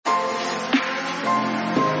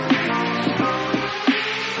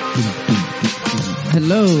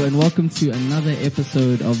Hello and welcome to another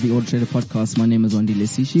episode of the Auto Trader Podcast. My name is Wandi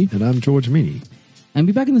Lesishi. And I'm George Mini. And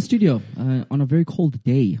we're back in the studio on a very cold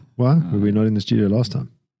day. Why? Were we not in the studio last time?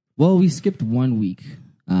 Well, we skipped 1 week.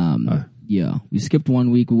 Yeah, we skipped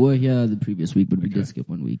 1 week. We were here the previous week, but we did skip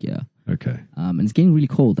 1 week, yeah. Okay. And it's getting really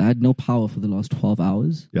cold. I had no power for the last 12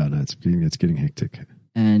 hours. Yeah, no, it's getting hectic.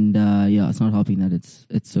 And yeah, it's not helping that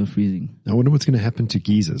it's so freezing. I wonder what's going to happen to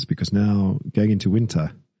geysers, because now going into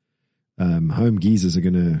winter, home geysers are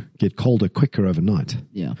going to get colder quicker overnight.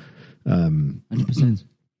 Yeah, 100%.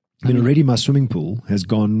 I mean, already my swimming pool has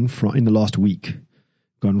gone from, in the last week,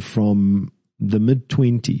 gone from the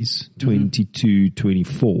mid-20s, 22,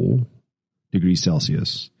 24 degrees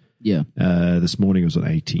Celsius. Yeah. This morning it was at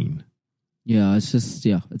 18. Yeah, it's just,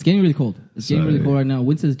 it's getting really cold. It's getting really cold right now.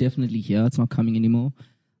 Winter's definitely here. It's not coming anymore.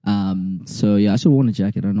 So yeah, I should have worn a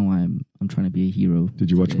jacket. I don't know why I'm trying to be a hero.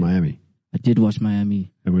 Did you watch Miami? I did watch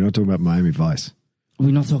Miami. And we're not talking about Miami Vice.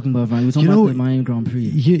 We're not talking about Miami. We're talking about the Miami Grand Prix.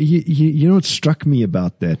 You know what struck me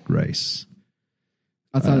about that race?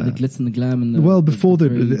 Outside of the glitz and the glam and the... Well, before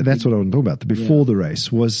that's what I want to talk about. Before the race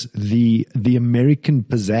was the American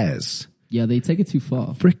pizzazz. Yeah, they take it too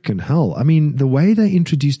far. Frickin' hell. I mean, the way they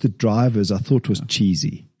introduced the drivers, I thought was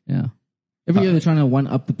cheesy. Yeah. Every year they're trying to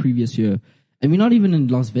one-up the previous year. And we're not even in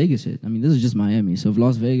Las Vegas yet. I mean, this is just Miami. So if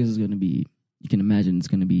Las Vegas is going to be... You can imagine it's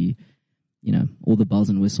going to be... You know, all the bells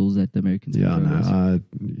and whistles that the Americans. Yeah, no,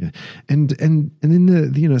 yeah, and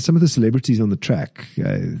then some of the celebrities on the track,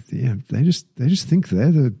 they just think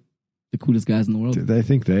they're the coolest guys in the world. They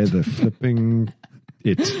think they're the flipping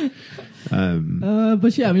it.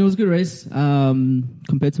 But yeah, I mean, it was a good race.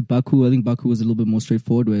 Compared to Baku, I think Baku was a little bit more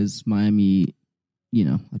straightforward, whereas Miami,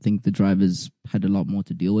 I think the drivers had a lot more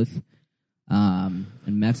to deal with. And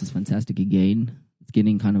Max is fantastic again. It's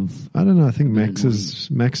getting kind of... I don't know. I think Max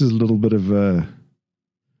is a little bit of a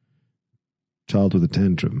child with a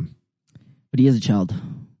tantrum. But he is a child.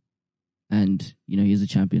 And, he is a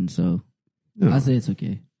champion, so I say it's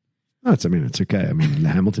okay. It's okay. I mean,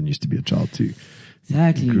 Hamilton used to be a child too.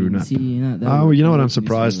 Exactly. Grown up. See, you know what I'm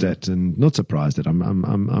surprised at, and not surprised at.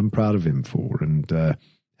 I'm proud of him for, and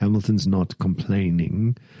Hamilton's not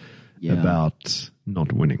complaining about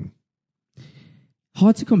not winning.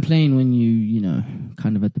 Hard to complain when you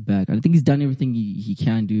kind of at the back. I think he's done everything he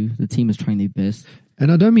can do. The team is trying their best.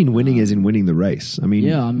 And I don't mean winning as in winning the race. I mean,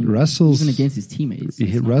 Russell's... Even against his teammates.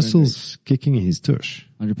 Russell's kicking his tush.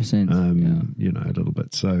 100%. A little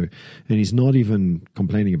bit. So, and he's not even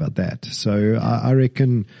complaining about that. So I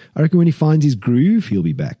reckon when he finds his groove, he'll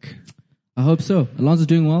be back. I hope so. Alonso's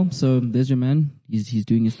doing well. So there's your man. He's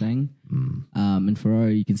doing his thing. And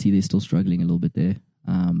Ferrari, you can see they're still struggling a little bit there.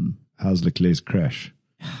 How's Leclerc's crash?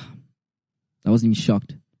 I wasn't even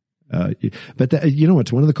shocked. But you know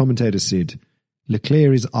what? One of the commentators said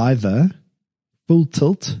Leclerc is either full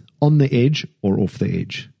tilt, on the edge, or off the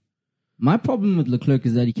edge. My problem with Leclerc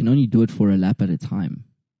is that he can only do it for a lap at a time.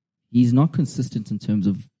 He's not consistent in terms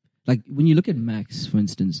of, like, when you look at Max, for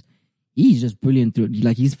instance, he's just brilliant through it.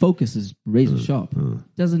 Like, his focus is razor sharp.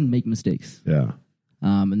 Doesn't make mistakes. Yeah.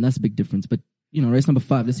 And that's a big difference. But, race number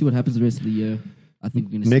 5, let's see what happens the rest of the year. I think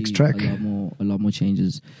we're going to see track. a lot more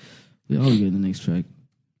changes. Where are we going to the next track?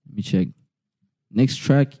 Let me check. Next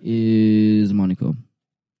track is Monaco,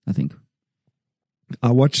 I think.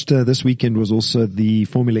 I watched this weekend was also the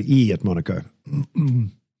Formula E at Monaco.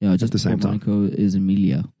 Yeah, just at the same time. Monaco is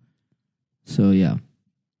Emilia. So yeah,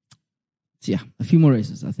 a few more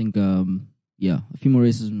races. I think a few more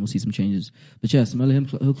races and we'll see some changes. But yeah, some other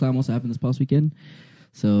hill climb also happened this past weekend.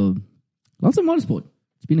 So lots of motorsport.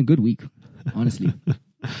 It's been a good week, honestly.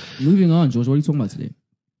 Moving on, George, what are you talking about today?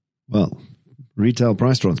 Well, retail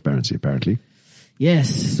price transparency, apparently.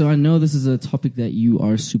 Yes. So I know this is a topic that you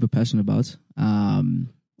are super passionate about.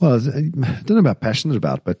 Well, I don't know about passionate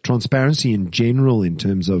about, but transparency in general in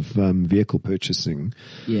terms of vehicle purchasing.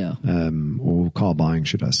 Yeah. Or car buying,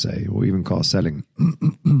 should I say, or even car selling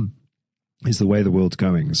is the way the world's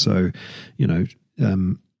going. So,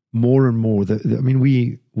 more and more,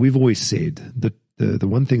 we've always said that the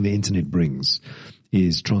one thing the internet brings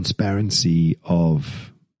is transparency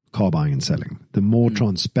of car buying and selling. The more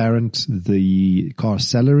transparent the car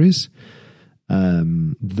seller is,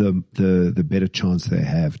 the better chance they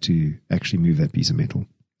have to actually move that piece of metal.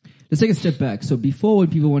 Let's take a step back. So before,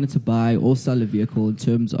 when people wanted to buy or sell a vehicle, in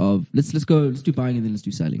terms of let's do buying and then let's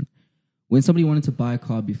do selling. When somebody wanted to buy a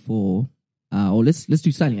car before, or let's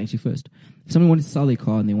do selling actually first. If somebody wanted to sell their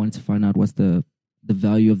car and they wanted to find out what's the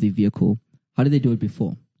value of the vehicle, how did they do it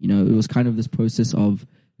before? It was kind of this process of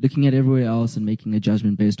looking at everywhere else and making a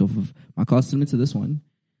judgment based off of my car's similar to this one,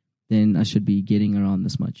 then I should be getting around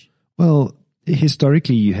this much. Well,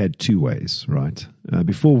 historically you had two ways, right?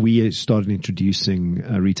 Before we started introducing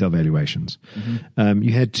retail valuations,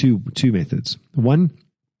 you had two methods. One,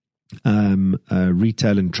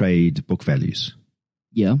 retail and trade book values.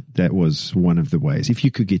 Yeah. That was one of the ways, if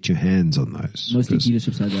you could get your hands on those. Mostly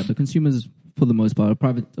dealerships had that, but consumers, for the most part, a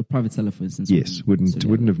private seller, for instance. Yes,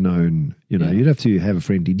 wouldn't have known. You'd have to have a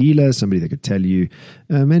friendly dealer, somebody that could tell you,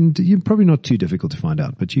 and you're probably not too difficult to find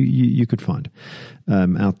out, but you could find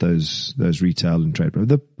out those retail and trade.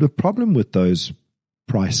 The problem with those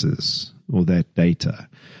prices or that data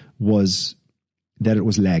was that it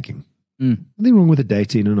was lagging. Nothing wrong with the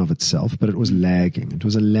data in and of itself, but it was lagging. It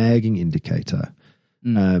was a lagging indicator.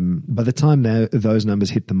 By the time those numbers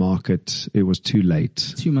hit the market, it was too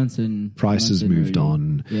late. 2 months in. Prices moved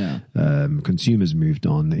on. Yeah. Consumers moved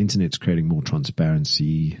on. The internet's creating more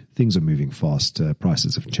transparency. Things are moving faster.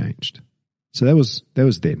 Prices have changed. So that was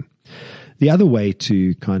then. The other way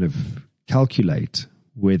to kind of calculate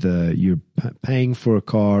whether you're paying for a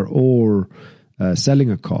car or selling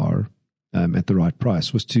a car at the right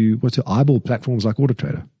price was to eyeball platforms like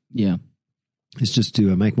AutoTrader. Yeah. It's just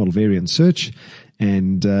to make model variant search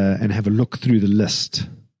and have a look through the list.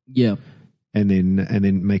 Yeah. And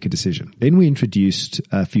then make a decision. Then we introduced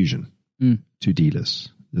Fusion to dealers.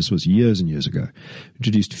 This was years and years ago.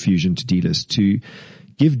 Introduced Fusion to dealers to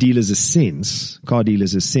give car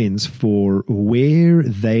dealers a sense for where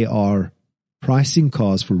they are pricing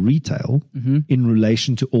cars for retail in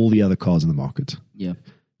relation to all the other cars in the market. Yeah.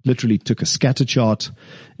 Literally took a scatter chart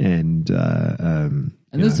and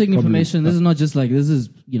this taking information, this is not just like, this is,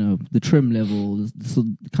 the trim level, this is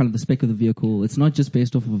kind of the spec of the vehicle. It's not just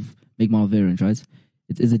based off of make, model, variant, right?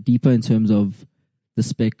 Is it deeper in terms of the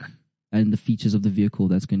spec and the features of the vehicle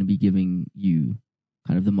that's going to be giving you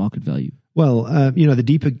kind of the market value? Well,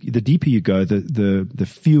 the deeper you go, the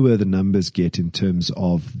fewer the numbers get in terms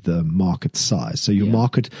of the market size. So your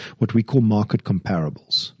market, what we call market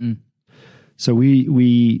comparables. So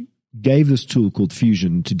we gave this tool called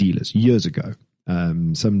Fusion to dealers years ago.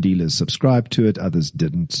 Some dealers subscribed to it, others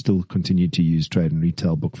didn't, still continue to use trade and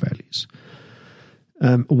retail book values.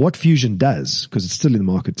 What Fusion does, because it's still in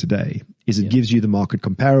the market today, is it gives you the market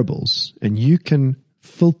comparables, and you can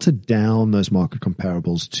filter down those market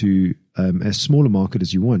comparables to as small a market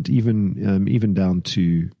as you want, even down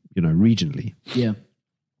to regionally. Yeah.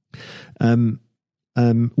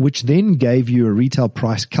 Which then gave you a retail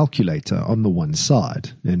price calculator on the one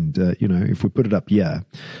side. And, if we put it up here,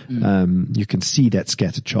 you can see that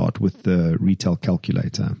scatter chart with the retail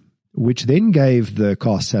calculator, which then gave the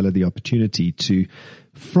car seller the opportunity to,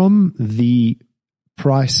 from the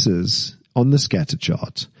prices on the scatter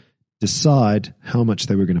chart, decide how much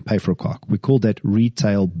they were going to pay for a car. We call that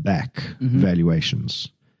retail back valuations.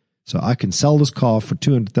 So I can sell this car for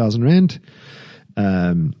 200,000 Rand.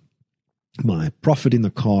 My profit in the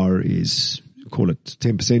car is, call it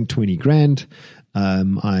 10%, 20 grand.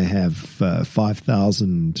 I have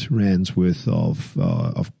 5,000 Rands worth of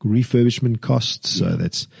refurbishment costs. So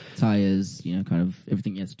that's tires, kind of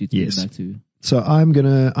everything you have to do to get back to. So I'm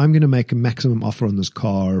gonna make a maximum offer on this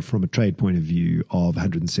car from a trade point of view of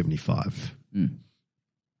 175,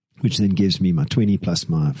 which then gives me my 20 plus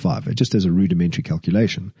my 5, just as a rudimentary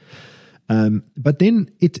calculation. But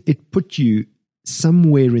then it put you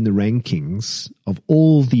somewhere in the rankings of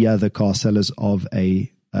all the other car sellers of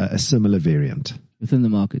a similar variant within the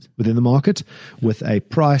market, with a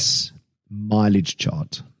price mileage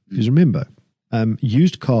chart. Because remember,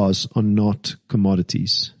 used cars are not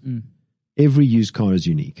commodities. Every used car is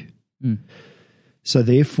unique. So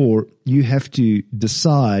therefore, you have to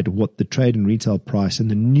decide what the trade and retail price and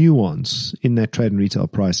the nuance in that trade and retail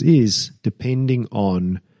price is, depending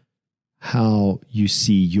on how you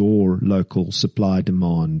see your local supply,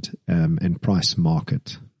 demand, and price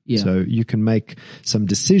market. Yeah. So you can make some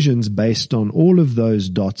decisions based on all of those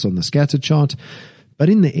dots on the scatter chart, but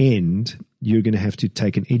in the end, you're going to have to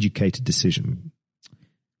take an educated decision.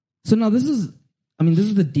 So now this is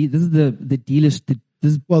the dealers.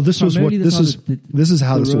 This is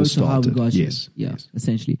how this all started. Yes,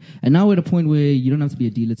 essentially. And now we're at a point where you don't have to be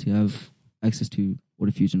a dealer to have access to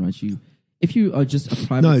AutoFusion, right? If you are just a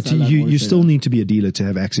private seller, you still need to be a dealer to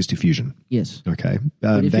have access to Fusion. Yes. Okay.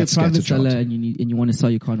 But if you're a private seller and you want to sell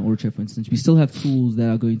your car on AutoTrader, for instance, we still have tools that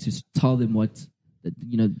are going to tell them what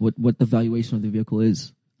the valuation of the vehicle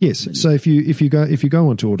is. Yes. So if you go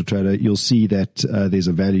onto AutoTrader, you'll see that there's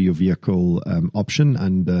a value your vehicle option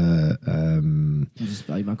under just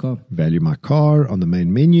value my car. Value my car on the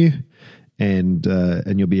main menu. And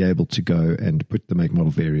you'll be able to go and put the make, model,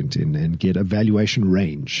 variant in and get a valuation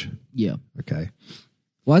range. Yeah. Okay.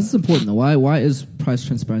 Why is this important though? Why is price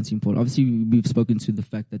transparency important? Obviously, we've spoken to the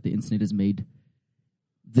fact that the internet has made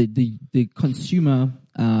the consumer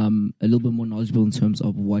a little bit more knowledgeable in terms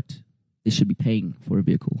of what they should be paying for a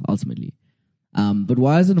vehicle ultimately. But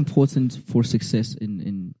why is it important for success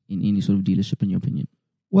in any sort of dealership, in your opinion?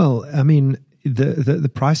 Well, I mean,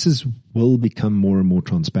 the prices will become more and more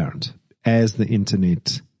transparent as the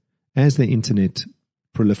internet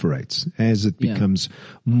proliferates, as it becomes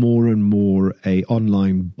more and more a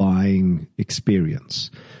online buying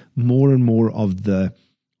experience. More and more of the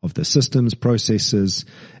systems, processes,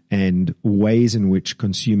 and ways in which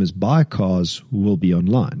consumers buy cars will be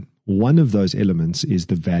online. One of those elements is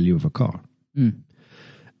the value of a car.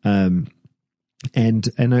 And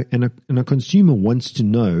a consumer wants to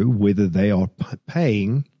know whether they are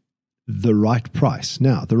paying the right price.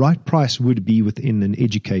 Now, the right price would be within an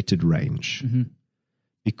educated range,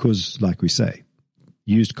 because, like we say,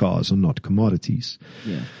 used cars are not commodities.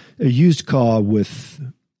 Yeah. A used car with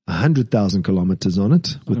 100,000 kilometers on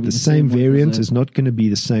it with the same variant is not going to be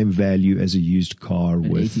the same value as a used car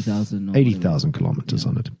with 80,000 kilometers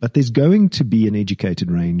on it. But there's going to be an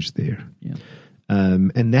educated range there. Yeah.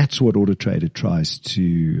 And that's what AutoTrader tries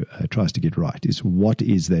to get right, is what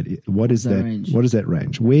is that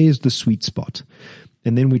range? Where's the sweet spot?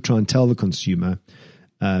 And then we try and tell the consumer,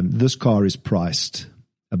 this car is priced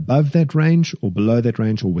above that range or below that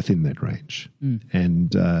range or within that range.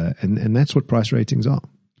 And that's what price ratings are.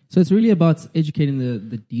 So it's really about educating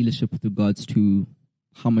the dealership with regards to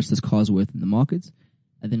how much this car is worth in the market.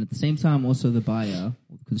 And then at the same time, also the buyer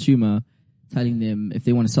or the consumer telling them if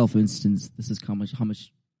they want to sell, for instance, this is how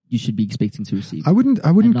much you should be expecting to receive. I wouldn't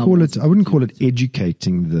call it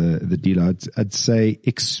educating the dealer. I'd say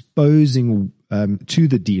exposing to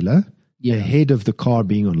the dealer ahead of the car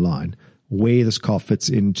being online where this car fits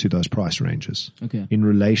into those price ranges in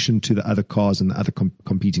relation to the other cars and the other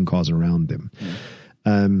competing cars around them.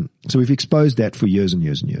 So we've exposed that for years and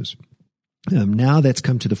years and years. Now that's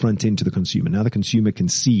come to the front end to the consumer. Now the consumer can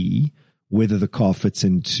see whether the car fits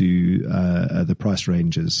into the price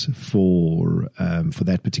ranges for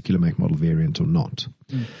that particular make, model, variant or not.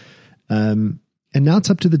 And now it's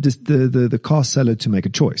up to the car seller to make a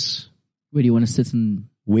choice. Where do you want to sit?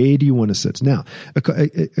 Where do you want to sit? Now, a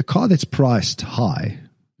car that's priced high,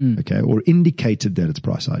 or indicated that it's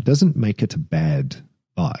priced high, doesn't make it a bad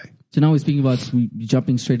buy. So now we're speaking about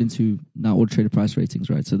jumping straight into now AutoTrader price ratings,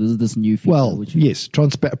 right? So this is this new feature. Well, yes,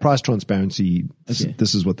 price transparency.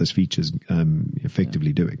 This is what this feature is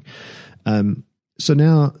effectively doing. So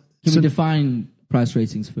now, can we define price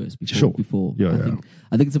ratings first? Before,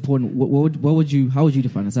 I think it's important. How would you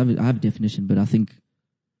define this? I have a definition, but I think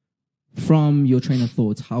from your train of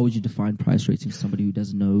thoughts, how would you define price ratings to somebody who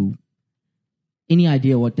doesn't know any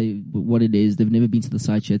idea what it is? They've never been to the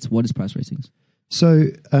site yet. What is price ratings? So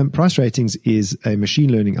price ratings is a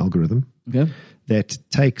machine learning algorithm that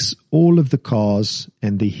takes all of the cars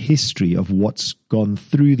and the history of what's gone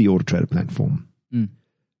through the AutoTrader platform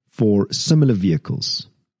for similar vehicles,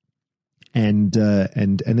 and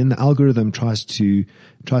then the algorithm tries to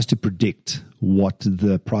predict what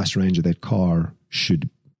the price range of that car should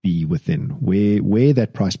be within, where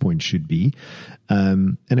that price point should be.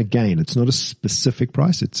 And again, it's not a specific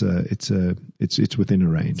price; it's within a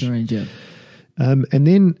range. It's a range, yeah. And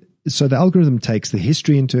then, so the algorithm takes the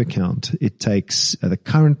history into account. It takes the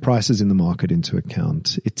current prices in the market into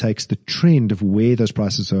account. It takes the trend of where those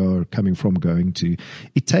prices are coming from, going to.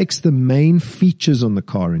 It takes the main features on the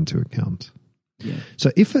car into account. Yeah. So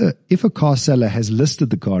if a car seller has listed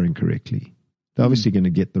the car incorrectly, they're obviously going to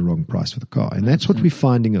get the wrong price for the car. And that's what we're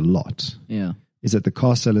finding a lot. Yeah. Is that the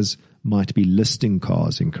car sellers might be listing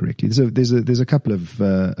cars incorrectly. There's a couple of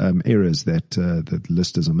errors that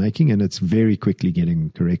listers are making, and it's very quickly getting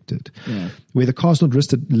corrected. Yeah. Where the car's not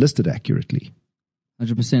listed accurately.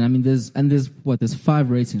 100%. I mean, there's 5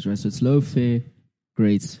 ratings, right? So it's low, fair,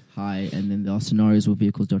 great, high, and then there are scenarios where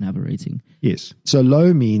vehicles don't have a rating. Yes. So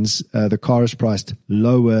low means the car is priced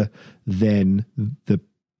lower than the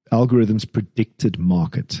algorithm's predicted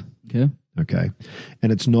market. Okay.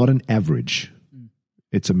 And it's not an average.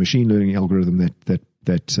 It's a machine learning algorithm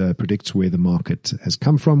that predicts where the market has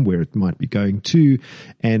come from, where it might be going to,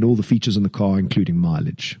 and all the features on the car, including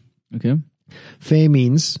mileage. Okay. Fair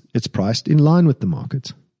means it's priced in line with the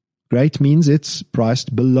market. Great means it's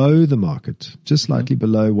priced below the market, just slightly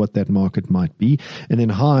below what that market might be. And then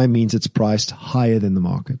high means it's priced higher than the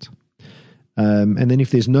market. And then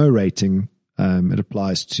if there's no rating, it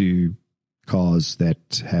applies to cars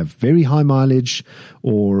that have very high mileage,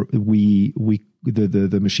 or we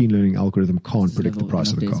the machine learning algorithm can't There's predict the never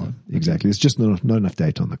price of the enough car. data. Exactly. It's just not enough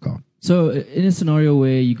data on the car. So in a scenario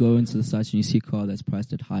where you go into the site and you see a car that's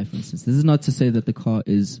priced at high, for instance, this is not to say that the car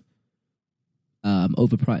is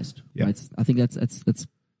overpriced. Yeah. Right? I think that's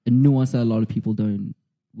a nuance that a lot of people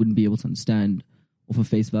wouldn't be able to understand off of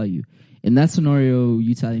face value. In that scenario,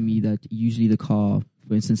 you telling me that usually the car,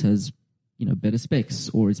 for instance, has better specs,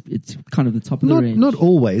 or it's kind of the top of the range. Not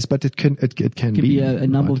always, but it can be a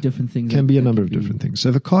number of different things. Can be a number of different things. So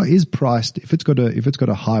the car is priced if it's got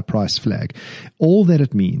a high price flag. All that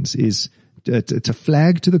it means is it's a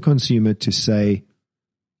flag to the consumer to say,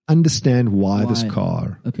 understand why this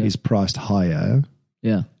car is priced higher.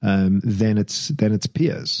 Yeah. Than its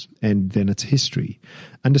peers and than its history.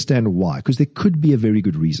 Understand why, because there could be a very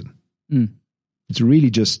good reason. It's really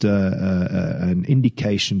just an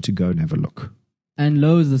indication to go and have a look. And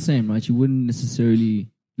low is the same, right? You wouldn't necessarily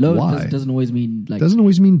low doesn't always mean like doesn't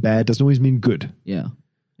always mean bad. Doesn't always mean good. Yeah.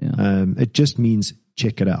 It just means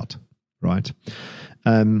check it out, right?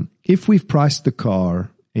 If we've priced the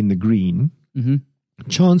car in the green,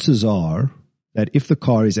 chances are that if the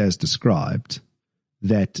car is as described,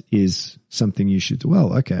 that is something you should.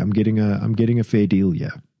 Well, okay, I'm getting a fair deal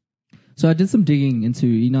here. So I did some digging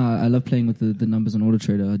into, I love playing with the numbers on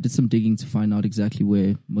AutoTrader. I did some digging to find out exactly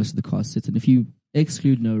where most of the cars sit. And if you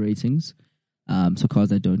exclude no ratings, so cars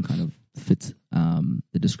that don't kind of fit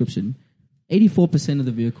the description, 84% of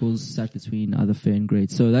the vehicles sat between either fair and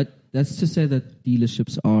great. So that's to say that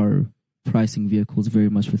dealerships are pricing vehicles very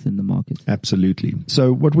much within the market. Absolutely.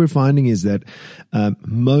 So what we're finding is that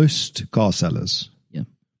most car sellers,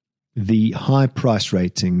 the high price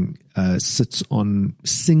rating sits on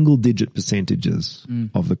single-digit percentages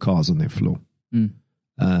of the cars on their floor,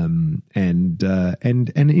 and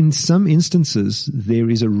in some instances there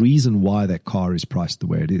is a reason why that car is priced the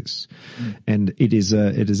way it is, and it is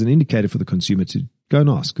an indicator for the consumer to go and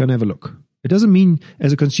ask, go and have a look. It doesn't mean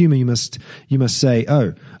as a consumer you must say,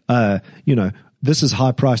 this is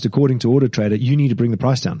high priced according to AutoTrader, you need to bring the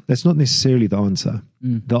price down. That's not necessarily the answer.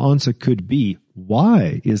 The answer could be,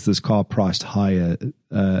 why is this car priced higher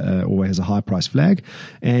or has a high price flag?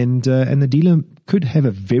 And the dealer could have a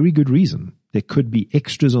very good reason. There could be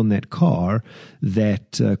extras on that car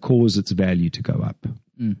that cause its value to go up.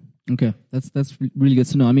 Okay, that's really good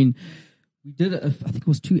to know. I mean, we did, I think it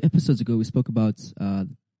was 2 episodes ago, we spoke about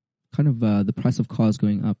the price of cars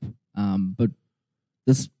going up. But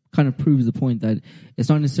this kind of proves the point that it's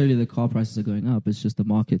not necessarily the car prices are going up, it's just the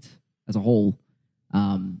market as a whole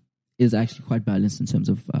is actually quite balanced in terms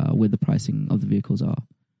of where the pricing of the vehicles are.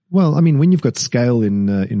 Well, I mean, when you've got scale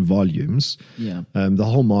in volumes, the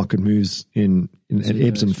whole market moves in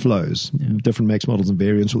ebbs and flows. Yeah. Different makes, models, and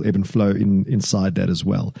variants will ebb and flow inside that as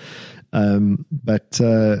well. But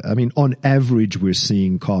I mean, on average, we're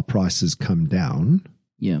seeing car prices come down.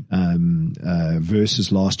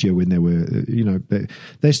 Versus last year when they were,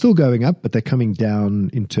 they're still going up, but they're coming down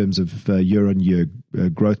in terms of year-on-year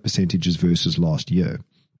growth percentages versus last year.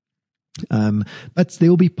 But there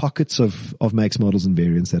will be pockets of makes, models, and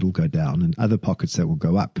variants that will go down, and other pockets that will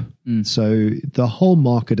go up. So the whole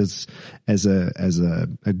market is as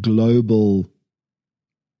a global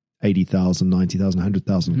 80,000, 90,000,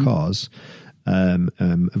 100,000 cars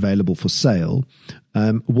available for sale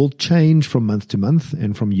will change from month to month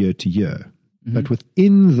and from year to year. But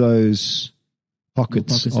within those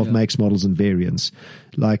pockets of makes, models, and variants,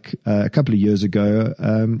 like a couple of years ago,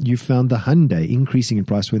 you found the Hyundai increasing in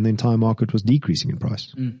price when the entire market was decreasing in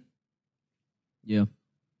price. Yeah.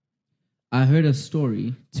 I heard a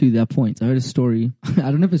story to that point. I heard a story.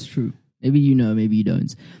 I don't know if it's true. Maybe you know, maybe you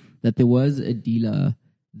don't. That there was a dealer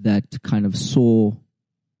that kind of saw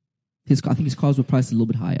I think his cars were priced a little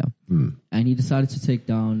bit higher, and he decided to take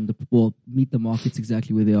down meet the markets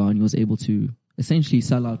exactly where they are, and he was able to essentially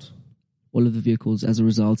sell out all of the vehicles as a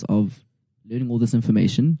result of learning all this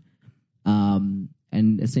information, and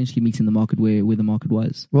essentially meeting the market where the market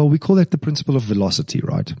was. Well, we call that the principle of velocity,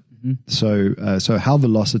 right? So how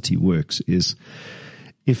velocity works is,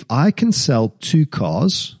 if I can sell 2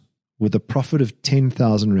 cars with a profit of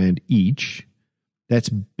 10,000 Rand each, that's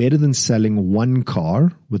better than selling 1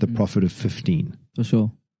 car with a profit of 15. For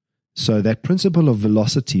sure. So that principle of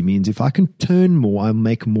velocity means if I can turn more, I'll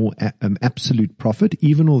make more absolute profit,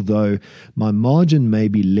 even although my margin may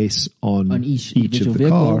be less on each of the vehicle,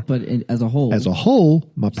 car. But as a whole,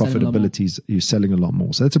 my profitability is selling a lot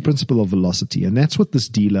more. So that's a principle of velocity. And that's what this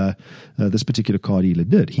dealer, this particular car dealer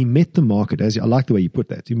did. He met the market, I like the way you put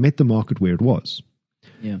that. He met the market where it was.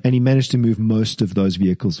 Yeah. And he managed to move most of those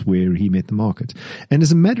vehicles where he met the market. And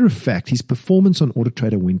as a matter of fact, his performance on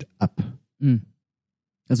AutoTrader went up.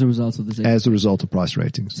 As a result of this. as a result of price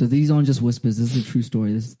ratings. So these aren't just whispers. This is a true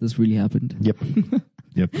story. This really happened. Yep.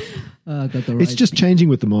 Yep. Got the right. It's just changing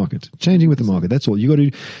with the market. Changing with the market. That's all. You got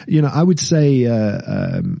to, I would say,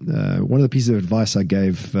 one of the pieces of advice I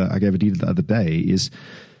gave a dealer the other day is,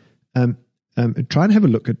 try and have a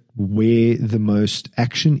look at where the most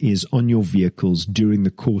action is on your vehicles during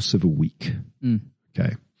the course of a week.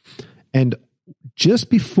 Okay. And just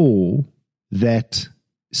before that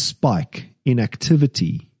spike in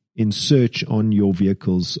activity in search on your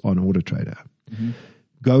vehicles on AutoTrader,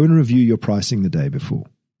 go and review your pricing the day before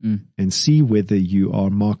and see whether you are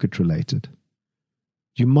market related.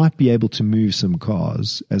 You might be able to move some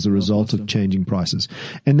cars as a result of changing prices.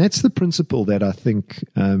 And that's the principle that I think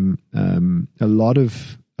a lot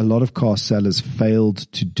of car sellers failed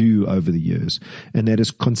to do over the years, and that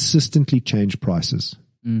is consistently change prices.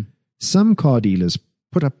 Some car dealers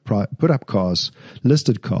put up cars,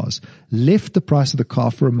 listed cars, left the price of the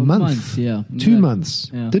car for a month, 2 months,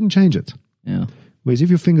 didn't change it. Yeah. Whereas if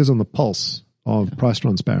your finger's on the pulse of price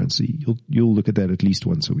transparency, you'll look at that at least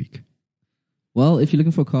once a week. Well, if you're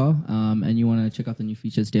looking for a car and you want to check out the new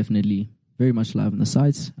features, definitely very much live on the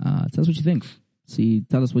site. Tell us what you think.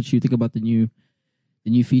 Tell us what you think about the new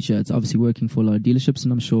feature. It's obviously working for a lot of dealerships,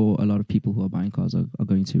 and I'm sure a lot of people who are buying cars are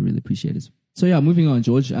going to really appreciate it. So yeah, moving on,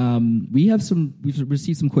 George. We've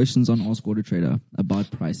received some questions on Ask Auto Trader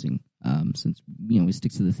about pricing. Since we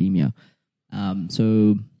stick to the theme here.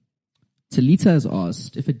 So Talita has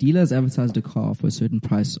asked, if a dealer has advertised a car for a certain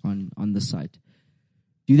price on the site,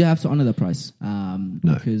 do they have to honor the price? No.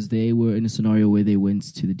 Because they were in a scenario where they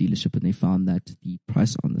went to the dealership and they found that the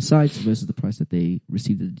price on the site versus the price that they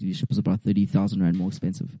received at the dealership was about 30,000 Rand more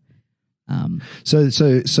expensive. So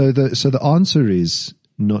the answer is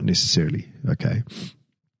not necessarily. Okay.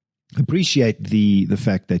 Appreciate the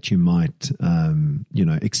fact that you might,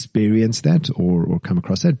 experience that or come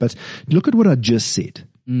across that. But look at what I just said.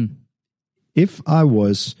 If I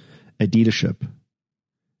was a dealership,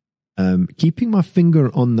 keeping my finger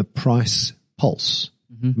on the price pulse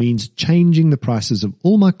means changing the prices of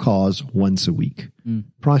all my cars once a week.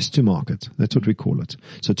 Price to market. That's what we call it.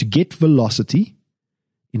 So to get velocity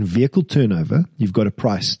in vehicle turnover, you've got a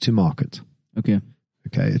price to market. Okay.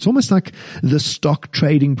 It's almost like the stock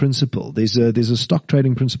trading principle. There's a stock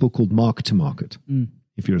trading principle called mark to market.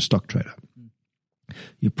 If you're a stock trader,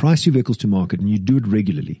 you price your vehicles to market and you do it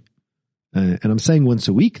regularly. And I'm saying once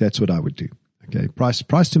a week, that's what I would do. Okay.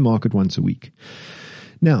 Price to market once a week.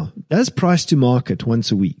 Now, does price to market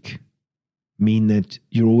once a week mean that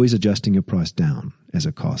you're always adjusting your price down as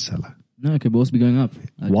a car seller? No, it could also be going up.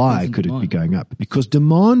 Why could it be going up? Because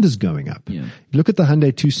demand is going up. Yeah. Look at the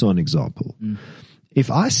Hyundai Tucson example. If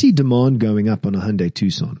I see demand going up on a Hyundai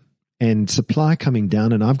Tucson and supply coming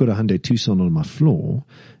down, and I've got a Hyundai Tucson on my floor,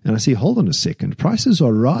 and I see, hold on a second, prices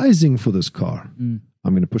are rising for this car, I'm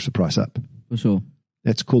going to push the price up. For sure.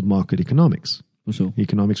 That's called market economics. For sure.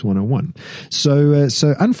 Economics 101. So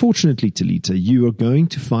unfortunately, Talita, you are going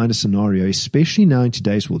to find a scenario, especially now in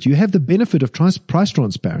today's world. You have the benefit of price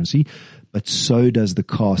transparency, but so does the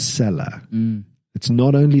car seller. It's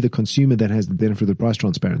not only the consumer that has the benefit of the price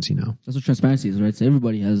transparency now. That's what transparency is, right? So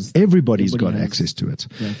everybody's got access to it.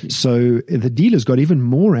 Exactly. So the dealer's got even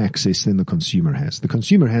more access than the consumer has. The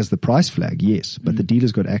consumer has the price flag, yes, but the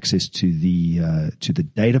dealer's got access to the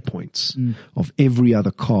data points of every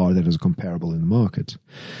other car that is comparable in the market.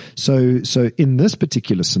 So in this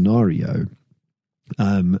particular scenario,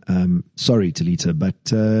 sorry, Talita,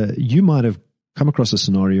 but you might have come across a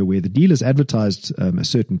scenario where the dealer's advertised a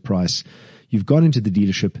certain price. You've gone into the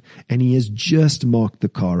dealership and he has just marked the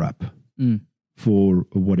car up for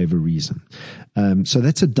whatever reason. So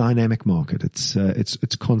that's a dynamic market.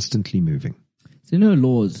 It's constantly moving. So there are no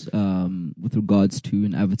laws with regards to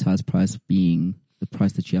an advertised price being the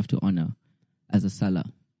price that you have to honor as a seller.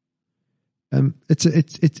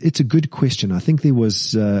 It's a good question. I think there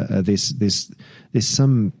was there's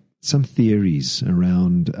some theories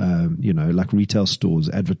around, like retail stores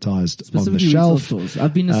advertised on the shelf. Stores.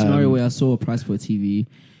 I've been in a scenario where I saw a price for a TV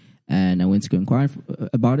and I went to go inquire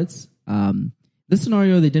about it. This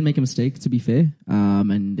scenario, they did make a mistake, to be fair,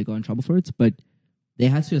 and they got in trouble for it, but they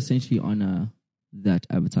had to essentially honor that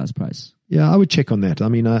advertised price. Yeah, I would check on that. I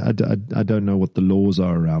mean, I don't know what the laws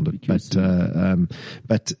are around it,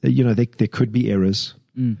 but there could be errors.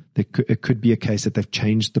 It could be a case that they've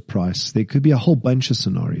changed the price. There could be a whole bunch of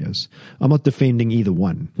scenarios. I'm not defending either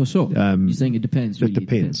one. For sure. You're saying it depends. Really. It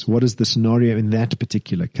depends. What is the scenario in that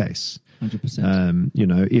particular case? 100%. You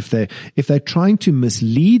know, if they're trying to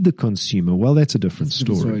mislead the consumer, well, that's a different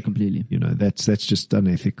story. Completely. You know, that's just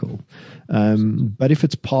unethical. But if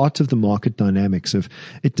it's part of the market dynamics of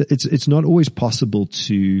it, it's not always possible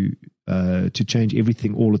to change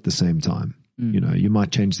everything all at the same time. You know, you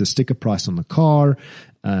might change the sticker price on the car.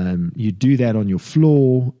 You do that on your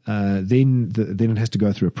floor. Then it has to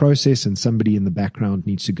go through a process, and somebody in the background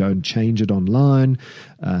needs to go and change it online,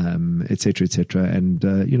 et cetera, et cetera. And,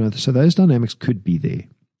 you know, so those dynamics could be there.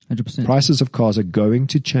 100%. Prices of cars are going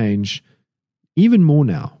to change even more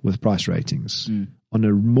now with price ratings on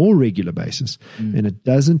a more regular basis. And it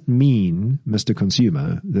doesn't mean, Mr.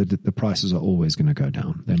 Consumer, that the prices are always going to go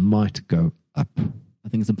down. They might go up. I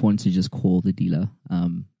think it's important to just call the dealer,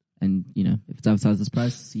 and you know, if it's outside this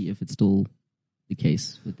price, see if it's still the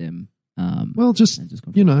case with them. Well,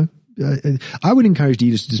 you know, I would encourage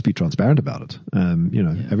dealers to just be transparent about it. You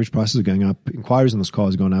know, average prices are going up. Inquiries on this car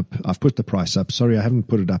has gone up. I've put the price up. Sorry, I haven't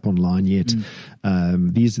put it up online yet.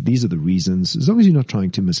 These are the reasons. As long as you're not trying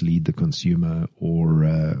to mislead the consumer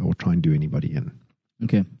or try and do anybody in.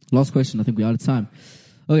 Okay. Last question. I think we're out of time.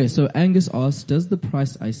 Okay. So Angus asks, does the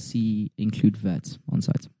price I see include VAT on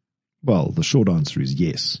site? Well, the short answer is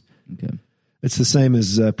yes. Okay. It's the same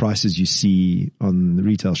as prices you see on the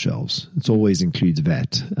retail shelves. It always includes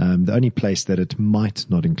VAT. The only place that it might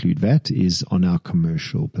not include VAT is on our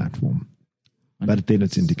commercial platform. But then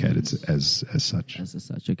it's indicated as such. As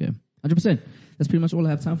such, okay. 100%. That's pretty much all I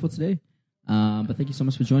have time for today. But thank you so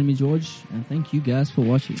much for joining me, George. And thank you guys for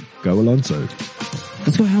watching. Go Alonso.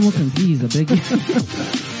 Let's go Hamilton, please. I beg you.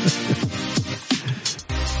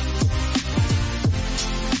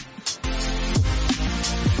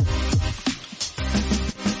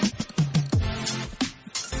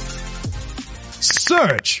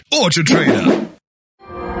 Search Auto Trader.